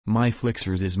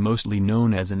Myflixers is mostly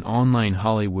known as an online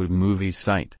Hollywood movies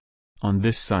site. On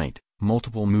this site,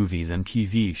 multiple movies and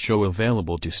TV show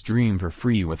available to stream for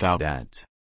free without ads.